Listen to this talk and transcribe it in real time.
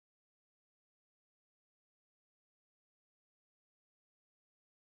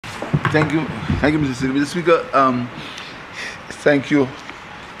Thank you, Mr. Speaker. Thank you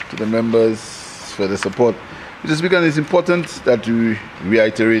to the members for the support. Mr. Speaker, it's important that we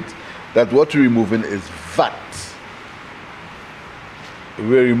reiterate that what we're removing is VAT.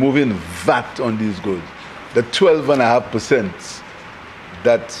 We're removing VAT on these goods. The 12.5%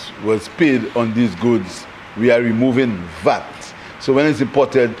 that was paid on these goods, we are removing VAT. So when it's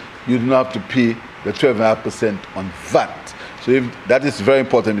imported, you do not have to pay the 12.5% on VAT. So that is very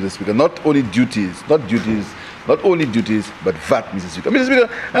important, Mr. Speaker. Not only duties, not only duties, but VAT, Mr. Speaker. Mr. Speaker,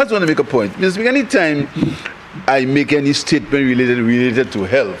 I just want to make a point. Mr. Speaker, anytime I make any statement related to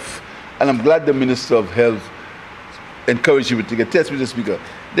health, and I'm glad the Minister of Health encouraged you to take a test, Mr. Speaker.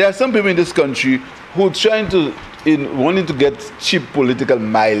 There are some people in this country who are wanting to get cheap political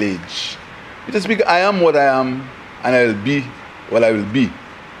mileage. Mr. Speaker, I am what I am, and I will be what I will be.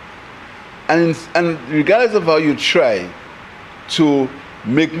 And regardless of how you try to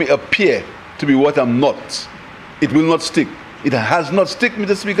make me appear to be what I'm not, it will not stick. It has not stick,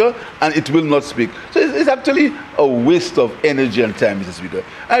 Mr. Speaker, and it will not speak. So it's actually a waste of energy and time, Mr. Speaker.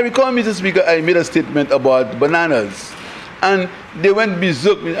 I recall, Mr. Speaker, I made a statement about bananas, and they went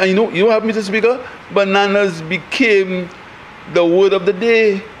berserk. And you know what, Mr. Speaker? Bananas became the word of the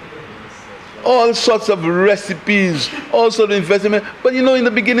day. All sorts of recipes, all sorts of investment. But you know, in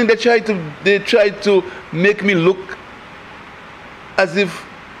the beginning, they tried to make me look as if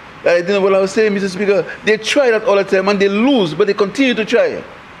I didn't know what I was saying, Mr. Speaker. They try that all the time and they lose, but they continue to try.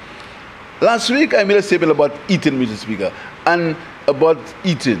 Last week, I made a statement about eating, Mr. Speaker, and about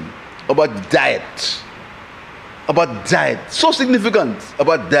eating, about diet. So significant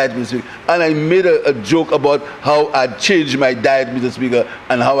about diet, Mr. Speaker. And I made a joke about how I'd changed my diet, Mr. Speaker,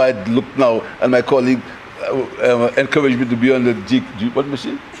 and how I'd look now. And my colleague encouraged me to be on the what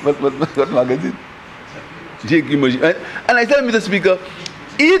machine? What magazine? JQ machine. And I tell Mr. Speaker,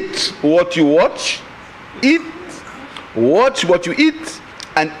 eat what you watch, watch what you eat,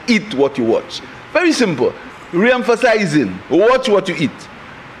 and eat what you watch. Very simple. Re-emphasizing, watch what you eat,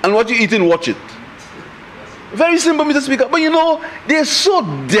 and what you eat and watch it. Very simple, Mr. Speaker. But you know, they're so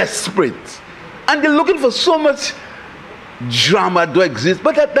desperate, and they're looking for so much drama to exist.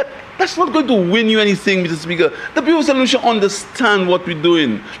 But that's not going to win you anything, Mr. Speaker. The people of St. Lucia understand what we're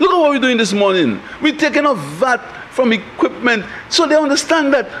doing. Look at what we're doing this morning. We're taking off VAT from equipment, so they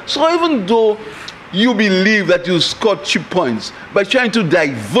understand that. So even though you believe that you scored cheap points by trying to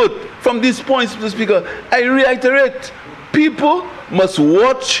divert from these points, Mr. Speaker, I reiterate, people must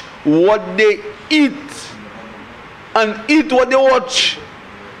watch what they eat and eat what they watch.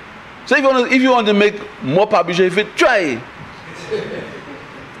 So if you want to make more publicity, try.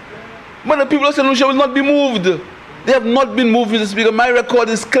 But the people of St. Lucia will not be moved. They have not been moved, Mr. Speaker. My record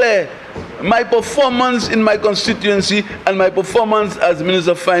is clear. My performance in my constituency and my performance as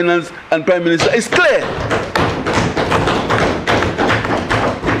Minister of Finance and Prime Minister is clear.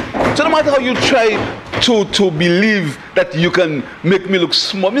 So no matter how you try to believe that you can make me look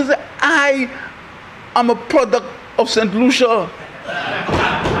small, I am a product of St. Lucia.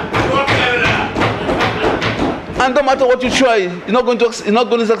 And no matter what you try, you're not going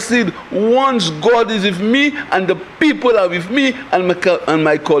to succeed. Once God is with me and the people are with me and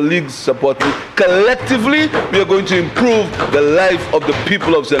my colleagues support me, collectively we are going to improve the life of the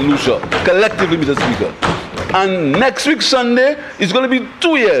people of St. Lucia. Collectively, Mr. Speaker. And next week, Sunday, it's going to be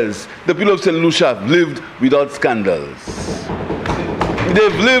 2 years the people of St. Lucia have lived without scandals.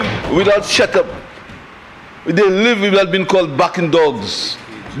 They've lived without shut-up. They live without being called barking dogs.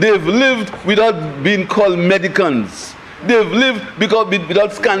 They've lived without being called medicants. They've lived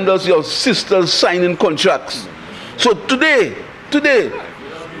without scandals of sisters signing contracts. So today,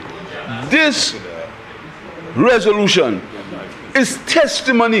 this resolution is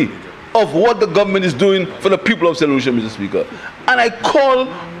testimony of what the government is doing for the people of St. Lucia, Mr. Speaker. And I call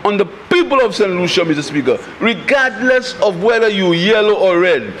on the people of St. Lucia, Mr. Speaker, regardless of whether you're yellow or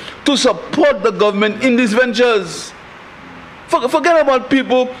red, to support the government in these ventures. Forget about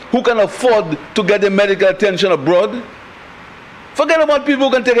people who can afford to get their medical attention abroad. Forget about people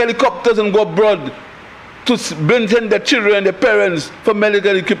who can take helicopters and go abroad to maintain their children and their parents for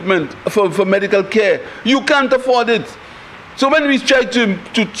medical equipment, for medical care. You can't afford it. So when we try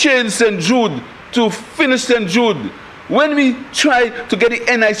to change St. Jude, to finish St. Jude, when we try to get the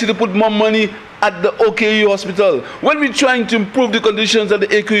NIC to put more money at the OKU hospital, when we're trying to improve the conditions at the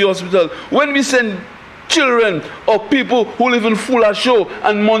AKU hospital, when we send children or people who live in Foulasho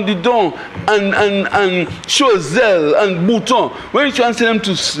and Mondidon and Choiseul and Bouton, when we try and send them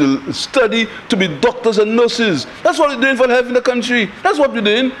to study to be doctors and nurses, that's what we're doing for health in the country. That's what we're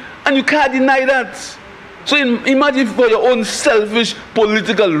doing, and you can't deny that. So imagine for your own selfish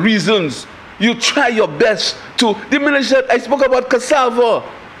political reasons, you try your best to diminish that. I spoke about cassava.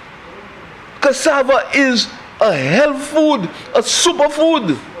 Cassava is a health food, a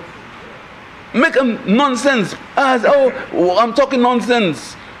superfood. Make nonsense. I'm talking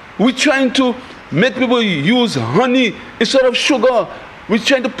nonsense. We're trying to make people use honey instead of sugar. We're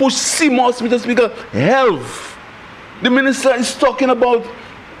trying to push CMOS, Mr. Speaker, health. The minister is talking about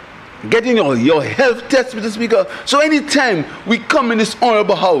getting your health test, Mr. Speaker. So anytime we come in this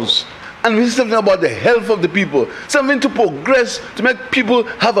honorable house and we say something about the health of the people, something to progress, to make people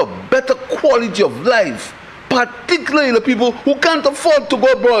have a better quality of life, particularly the people who can't afford to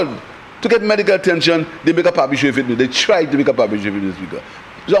go abroad to get medical attention, they make a partnership with me. They try to make a partnership with Mr. Speaker.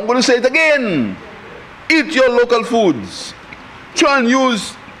 So I'm going to say it again. Eat your local foods. Try and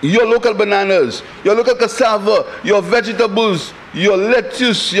use your local bananas, your local cassava, your vegetables, your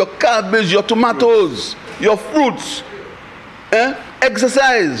lettuce, your cabbage, your tomatoes, your fruits.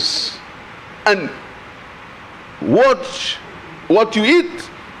 Exercise. And watch what you eat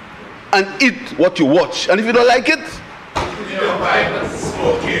and eat what you watch. And if you don't like it,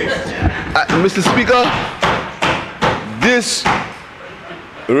 Mr. Speaker,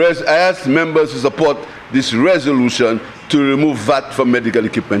 I ask members to support this resolution to remove VAT from medical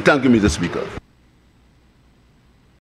equipment. Thank you, Mr. Speaker.